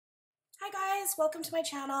Hi guys, welcome to my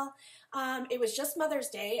channel. It was just Mother's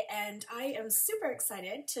Day and I am super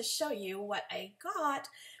excited to show you what I got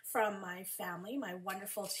from my family, my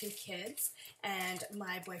wonderful two kids and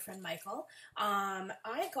my boyfriend Michael.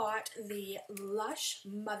 I got the Lush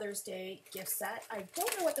Mother's Day gift set. I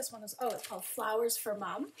don't know what this one is. Oh, it's called Flowers for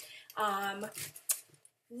Mom.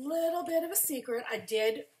 Little bit of a secret. I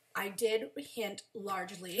did hint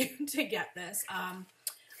largely to get this. I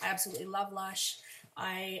absolutely love Lush.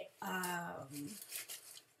 I'm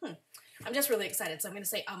just really excited, so I'm going to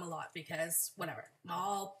say a lot because whatever, I'm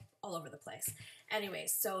all over the place. Anyway,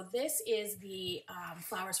 so this is the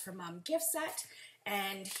Flowers for Mom gift set,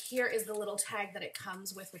 and here is the little tag that it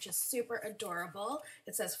comes with, which is super adorable.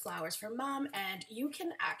 It says Flowers for Mom, and you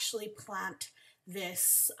can actually plant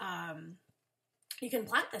this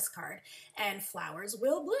card and flowers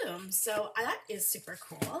will bloom. So that is super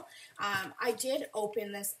cool. I did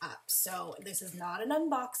open this up, so this is not an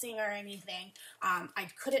unboxing or anything.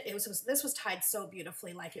 This was tied so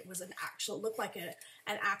beautifully, like it was looked like an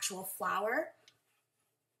actual flower.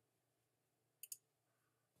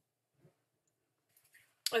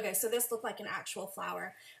 Okay, so this looked like an actual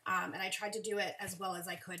flower, and I tried to do it as well as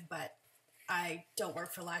I could, but I don't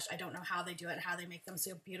work for Lush. I don't know how they do it, how they make them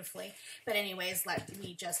so beautifully. But anyways, let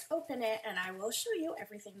me just open it and I will show you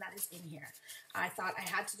everything that is in here. I thought I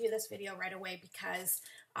had to do this video right away because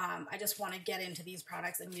I just want to get into these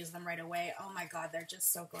products and use them right away. Oh my God, they're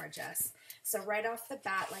just so gorgeous. So right off the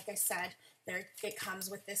bat, like I said, it comes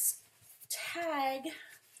with this tag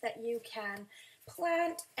that you can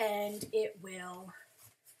plant and it will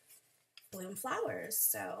bloom flowers.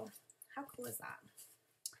 So how cool is that?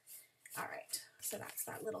 All right, so that's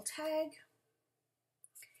that little tag,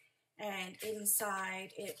 and inside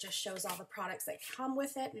it just shows all the products that come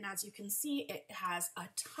with it, and as you can see, it has a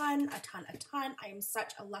ton. I am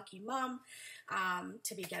such a lucky mom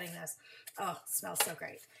to be getting this. Oh, it smells so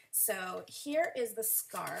great. So here is the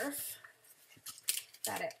scarf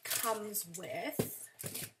that it comes with,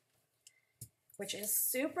 which is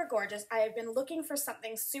super gorgeous. I have been looking for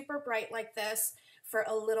something super bright like this for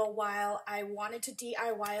a little while. I wanted to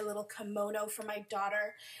DIY a little kimono for my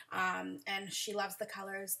daughter, and she loves the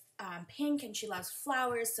colors pink and she loves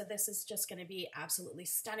flowers, so this is just going to be absolutely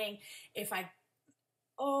stunning.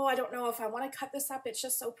 I don't know if I want to cut this up. It's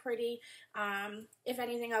just so pretty. If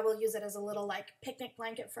anything, I will use it as a little like picnic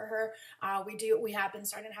blanket for her. We have been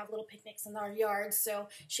starting to have little picnics in our yard, so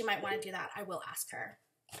she might want to do that. I will ask her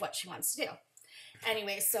what she wants to do.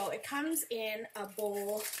 Anyway, so it comes in a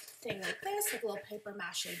bowl thing like this, like a little paper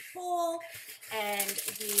mache bowl, and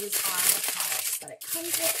these are the products that it comes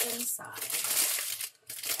with inside.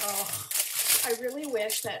 Oh, I really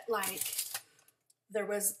wish that like there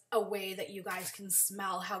was a way that you guys can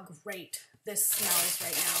smell how great this smells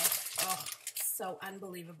right now. Oh, so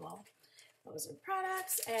unbelievable. Those are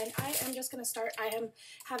products, and I am just going to start. I am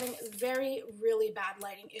having really bad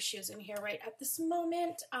lighting issues in here right at this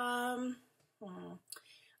moment.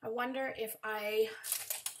 I wonder if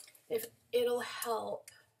it'll help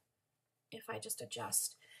if I just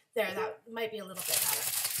adjust. There, that might be a little bit better.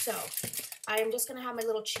 So I am just going to have my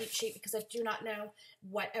little cheat sheet because I do not know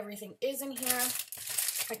what everything is in here.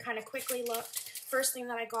 I kind of quickly looked. First thing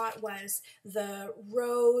that I got was the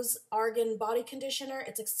Rose Argan Body Conditioner.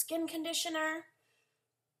 It's a skin conditioner.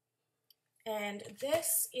 And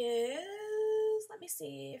this is, let me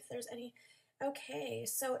see if there's any. Okay,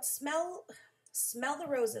 so it Smell the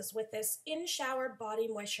roses with this in-shower body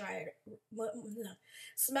moisturizer.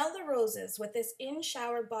 Smell the roses with this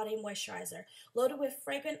in-shower body moisturizer, loaded with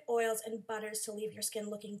fragrant oils and butters to leave your skin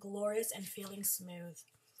looking glorious and feeling smooth.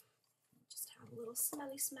 Just have a little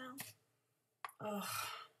smelly smell. Oh,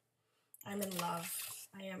 I'm in love.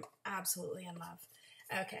 I am absolutely in love.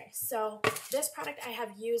 Okay, so this product I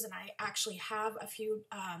have used, and I actually have a few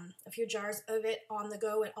jars of it on the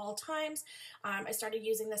go at all times. I started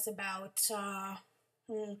using this about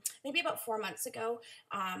maybe about 4 months ago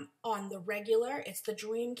on the regular. It's the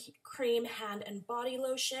Dream Cream Hand and Body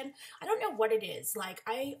Lotion. I don't know what it is. Like,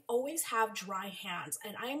 I always have dry hands,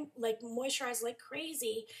 and I'm like moisturized like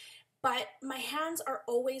crazy. But my hands are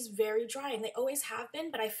always very dry, and they always have been,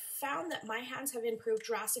 but I found that my hands have improved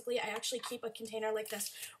drastically. I actually keep a container like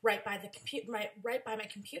this right by my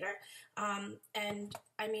computer. And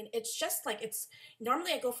I mean, it's just like,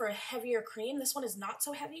 normally I go for a heavier cream. This one is not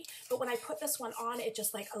so heavy, but when I put this one on, it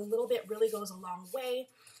just like a little bit really goes a long way.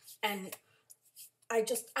 And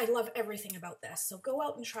I love everything about this. So go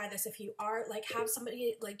out and try this if you are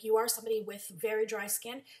somebody with very dry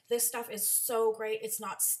skin. This stuff is so great. It's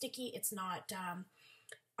not sticky. It's not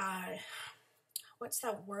what's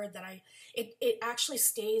that word that it actually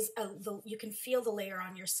stays, you can feel the layer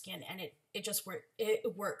on your skin, and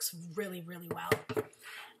it works really, really well.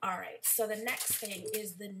 All right, so the next thing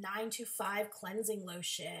is the 925 cleansing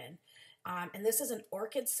lotion. And this is an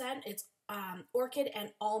orchid scent. It's orchid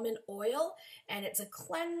and almond oil, and it's a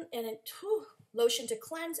lotion to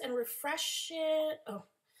cleanse and refresh it. Oh,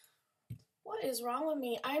 what is wrong with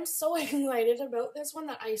me? I'm so excited about this one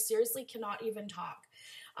that I seriously cannot even talk.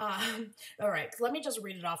 All right, let me just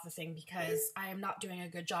read it off the thing because I am not doing a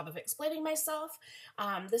good job of explaining myself.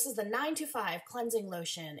 This is the 925 cleansing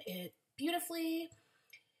lotion. It beautifully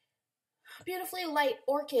light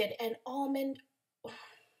orchid and almond.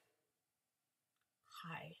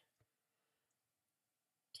 Hi.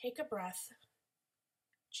 Take a breath,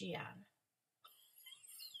 Gian.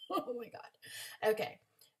 Oh my God. Okay.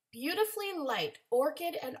 Beautifully light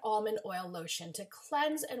orchid and almond oil lotion to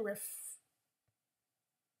cleanse and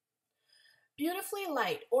beautifully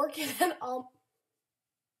light orchid and almond.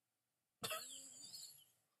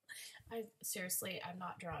 I'm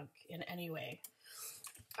not drunk in any way.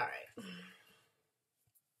 All right.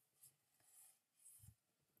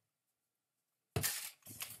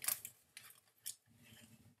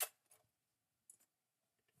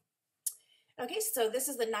 Okay, so this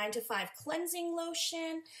is the 925 cleansing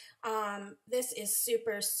lotion. This is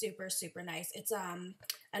super, super, super nice. It's an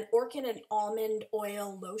orchid and almond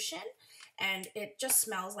oil lotion, and it just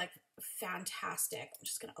smells like fantastic. I'm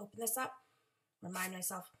just gonna open this up, remind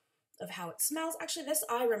myself of how it smells. Actually,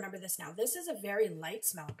 I remember this now. This is a very light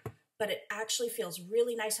smell, but it actually feels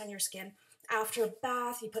really nice on your skin. After a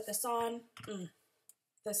bath, you put this on.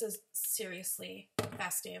 This is seriously the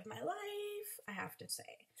best day of my life, I have to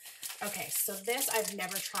say. Okay, so this I've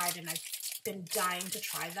never tried, and I've been dying to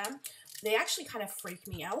try them. They actually kind of freak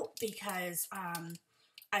me out because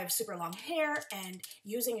I have super long hair, and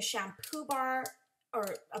using a shampoo bar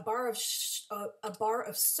or a bar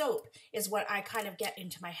of soap is what I kind of get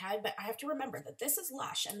into my head. But I have to remember that this is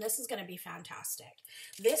Lush, and this is going to be fantastic.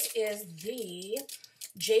 This is the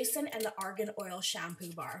Jason and the Argan Oil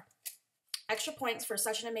Shampoo Bar. Extra points for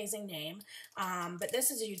such an amazing name. But this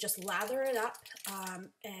is, you just lather it up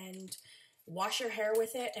and wash your hair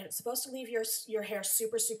with it, and it's supposed to leave your hair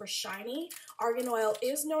super, super shiny. Argan oil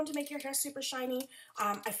is known to make your hair super shiny.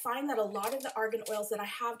 I find that a lot of the argan oils that I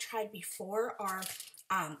have tried before are,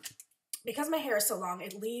 because my hair is so long,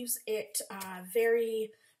 it leaves it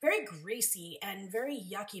very, very greasy and very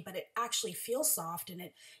yucky, but it actually feels soft,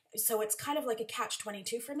 and so it's kind of like a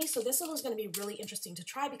catch-22 for me. So this was going to be really interesting to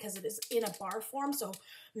try because it is in a bar form. So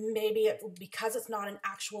maybe because it's not an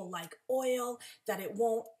actual like oil, that it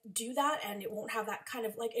won't do that, and it won't have that kind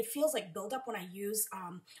of like, it feels like buildup when I use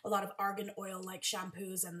a lot of argan oil like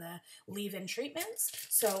shampoos and the leave-in treatments.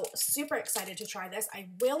 So super excited to try this. I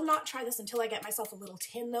will not try this until I get myself a little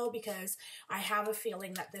tin though, because I have a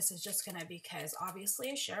feeling that this is just gonna, because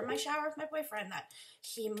obviously I share my shower with my boyfriend, that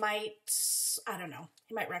he might, I don't know,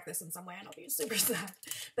 he might wreck this in some way, and I'll be super sad.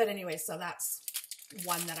 But anyway, so that's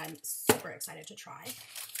one that I'm super excited to try.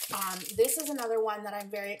 This is another one that I'm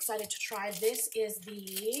very excited to try. This is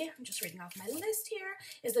I'm just reading off my list here,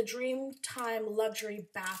 is the Dreamtime Luxury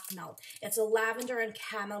Bath Melt. It's a lavender and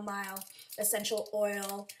chamomile essential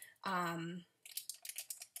oil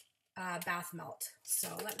bath melt.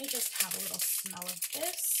 So let me just have a little smell of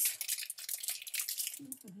this.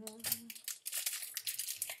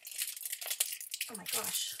 Oh my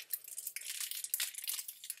gosh.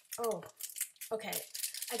 Oh, okay.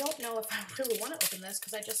 I don't know if I really want to open this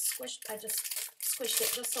because I just squished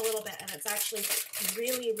it just a little bit, and it's actually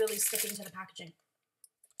really, really sticking to the packaging.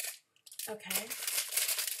 Okay.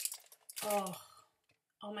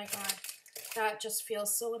 Oh my God. That just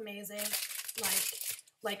feels so amazing.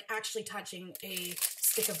 Like actually touching a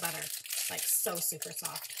stick of butter. Like so super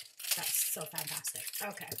soft. That's so fantastic.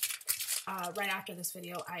 Okay. Right after this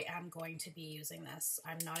video, I am going to be using this.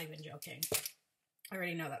 I'm not even joking. I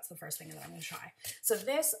already know that's the first thing that I'm going to try. So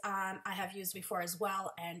this I have used before as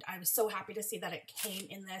well, and I was so happy to see that it came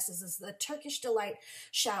in this. This is the Turkish Delight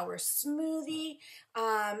Shower Smoothie,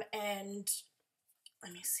 and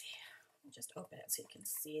let me see. I'll just open it so you can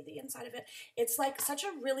see the inside of it. It's like such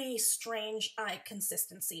a really strange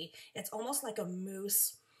consistency. It's almost like a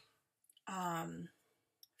mousse.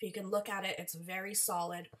 If you can look at it, it's very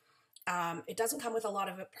solid. It doesn't come with a lot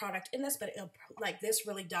of product in this, but this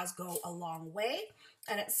really does go a long way.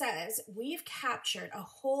 And it says, we've captured a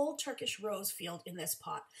whole Turkish rose field in this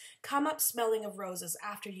pot. Come up smelling of roses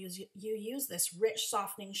after you use this rich,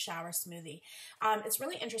 softening shower smoothie. It's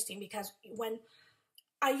really interesting because when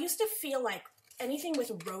I used to feel like anything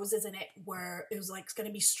with roses in it where it was like it's going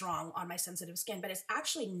to be strong on my sensitive skin, but it's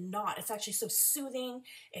actually not. It's actually so soothing.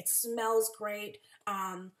 It smells great.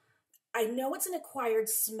 I know it's an acquired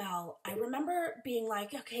smell. I remember being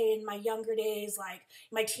like, okay, in my younger days, like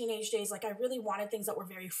my teenage days, like I really wanted things that were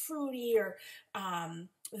very fruity or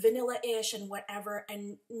vanilla-ish and whatever.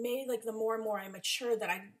 And maybe like the more and more I matured, that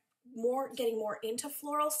I'm getting more into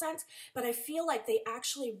floral scents. But I feel like they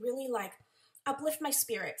actually really like uplift my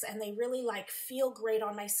spirits, and they really like feel great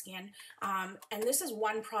on my skin. And this is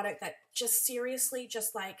one product that just seriously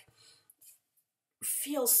just like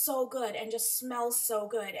feels so good and just smells so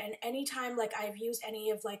good. And anytime like I've used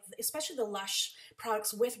any of like, especially the Lush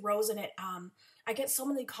products with rose in it, I get so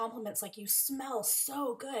many compliments like, you smell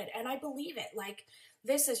so good, and I believe it. Like,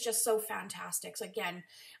 this is just so fantastic. So again,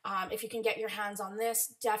 if you can get your hands on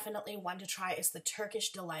this, definitely one to try is the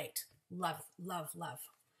Turkish Delight. Love, love, love.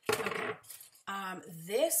 Okay.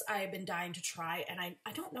 This I've been dying to try, and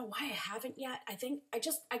I don't know why I haven't yet. I think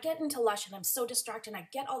I get into Lush and I'm so distracted, and I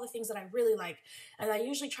get all the things that I really like, and I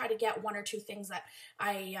usually try to get one or two things that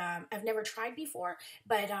I've never tried before,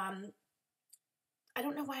 but I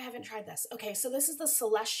don't know why I haven't tried this. Okay, so this is the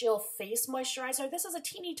Celestial Face Moisturizer. This is a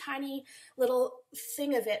teeny tiny little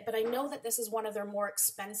thing of it, but I know that this is one of their more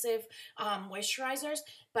expensive moisturizers,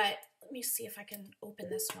 but let me see if I can open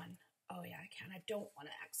this one. Oh yeah, I can. I don't want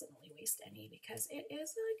to accidentally waste any because it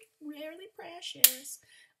is like really precious.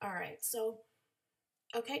 All right, so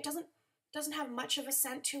okay, it doesn't have much of a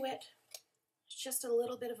scent to it. It's just a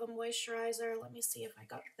little bit of a moisturizer. Let me see if I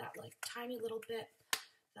got that like tiny little bit.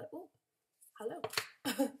 Oh, hello.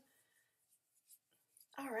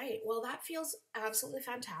 All right, well that feels absolutely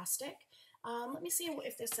fantastic. Let me see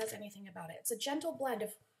if this says anything about it. It's a gentle blend of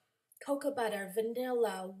cocoa butter,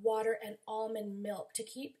 vanilla, water, and almond milk to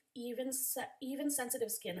keep even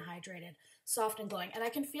sensitive skin hydrated, soft and glowing. And I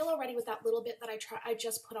can feel already with that little bit that I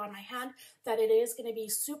just put on my hand that it is going to be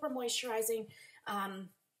super moisturizing, and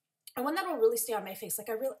one that will really stay on my face. Like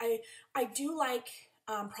I do like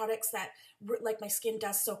products that like my skin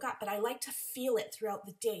does soak up, but I like to feel it throughout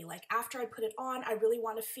the day. Like after I put it on, I really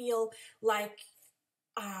want to feel like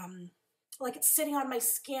it's sitting on my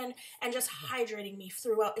skin and just hydrating me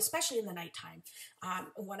throughout, especially in the nighttime.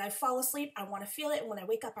 When I fall asleep, I want to feel it. And when I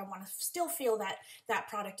wake up, I want to still feel that that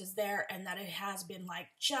product is there and that it has been like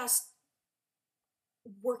just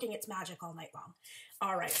working its magic all night long.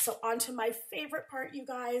 All right, so on to my favorite part, you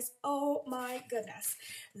guys. Oh my goodness.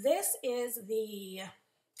 This is the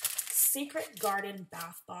Secret Garden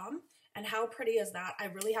Bath Bomb. And how pretty is that? I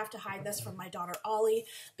really have to hide this from my daughter Ollie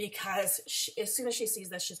because as soon as she sees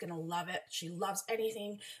this, she's gonna love it. She loves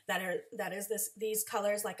anything that is these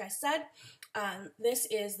colors. Like I said, this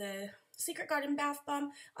is the Secret Garden Bath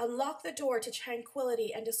Bomb. Unlock the door to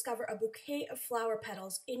tranquility and discover a bouquet of flower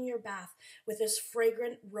petals in your bath with this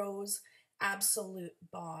fragrant rose absolute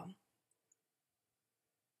balm.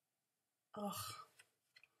 Oh,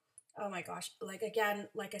 oh my gosh! Like again,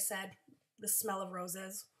 like I said, the smell of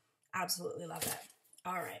roses. Absolutely love it.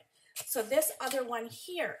 All right. So this other one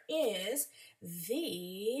here is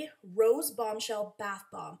the Rose Bombshell Bath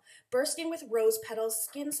Bomb. Bursting with rose petals,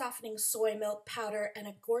 skin softening soy milk powder, and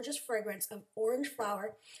a gorgeous fragrance of orange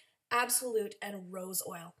flower, absolute, and rose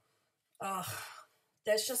oil. Oh,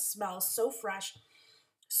 this just smells so fresh,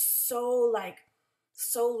 so light.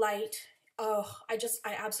 Oh, I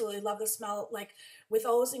absolutely love the smell. Like with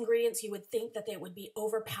those ingredients, you would think that they would be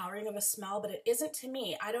overpowering of a smell, but it isn't to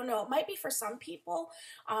me. I don't know. It might be for some people,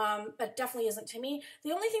 but it definitely isn't to me.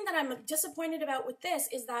 The only thing that I'm disappointed about with this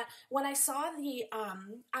is that when I saw the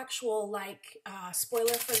actual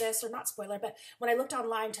spoiler for this, or not spoiler, but when I looked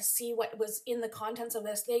online to see what was in the contents of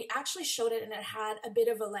this, they actually showed it and it had a bit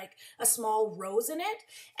of a small rose in it.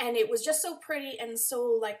 And it was just so pretty and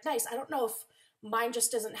so nice. I don't know if mine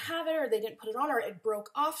just doesn't have it, or they didn't put it on, or it broke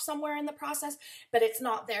off somewhere in the process, but it's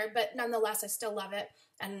not there. But nonetheless, I still love it,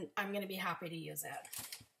 and I'm going to be happy to use it.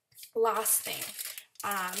 Last thing,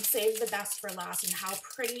 save the best for last, and how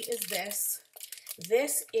pretty is this?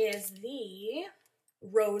 This is the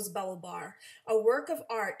Rose Bubble Bar, a work of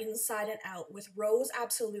art inside and out with rose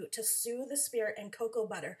absolute to soothe the spirit and cocoa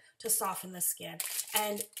butter to soften the skin.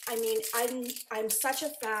 And I mean, I'm such a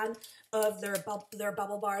fan of their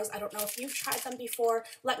bubble bars. I don't know if you've tried them before.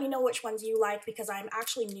 Let me know which ones you like, because I'm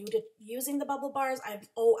actually new to using the bubble bars. I've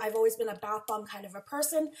always been a bath bomb kind of a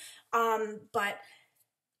person, but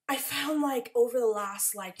I found over the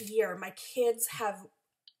last year, my kids have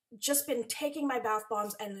just been taking my bath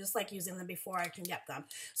bombs and just using them before I can get them.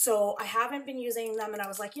 So I haven't been using them, and I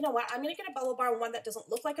was like, you know what, I'm gonna get a bubble bar, one that doesn't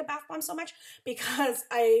look like a bath bomb so much, because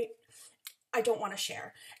I don't want to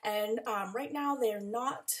share. And right now they're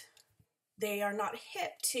not they are not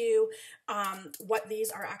hip to what these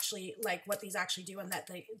are actually, like what these actually do, and that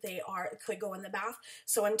they could go in the bath.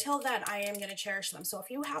 So until then, I am going to cherish them. So if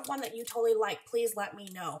you have one that you totally like, please let me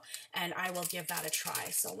know, and I will give that a try.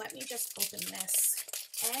 So let me just open this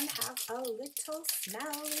and have a little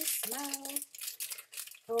smell.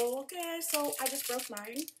 Okay, so I just broke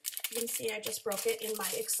mine. You can see I just broke it in my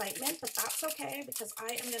excitement, but that's okay because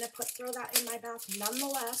I am going to throw that in my bath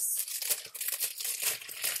nonetheless.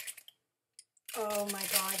 Oh my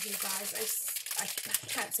God, you guys, I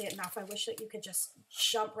can't say it enough. I wish that you could just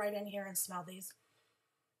jump right in here and smell these.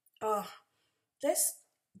 Oh, this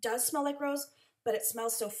does smell like rose, but it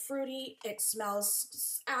smells so fruity. It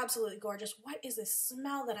smells absolutely gorgeous. What is this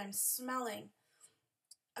smell that I'm smelling?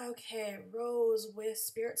 Okay, rose with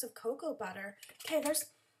spirits of cocoa butter. Okay,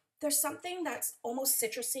 there's something that's almost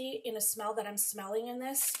citrusy in a smell that I'm smelling in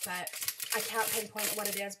this, but I can't pinpoint what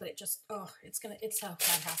it is, but it just, oh, it's so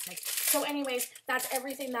fantastic. So anyways, that's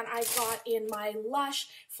everything that I got in my Lush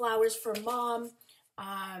Flowers for Mom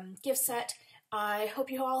gift set. I hope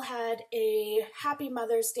you all had a happy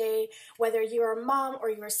Mother's Day, whether you're a mom or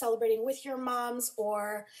you are celebrating with your moms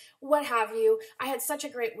or what have you. I had such a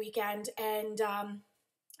great weekend, and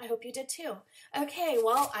I hope you did too. Okay,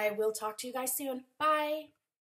 well, I will talk to you guys soon. Bye.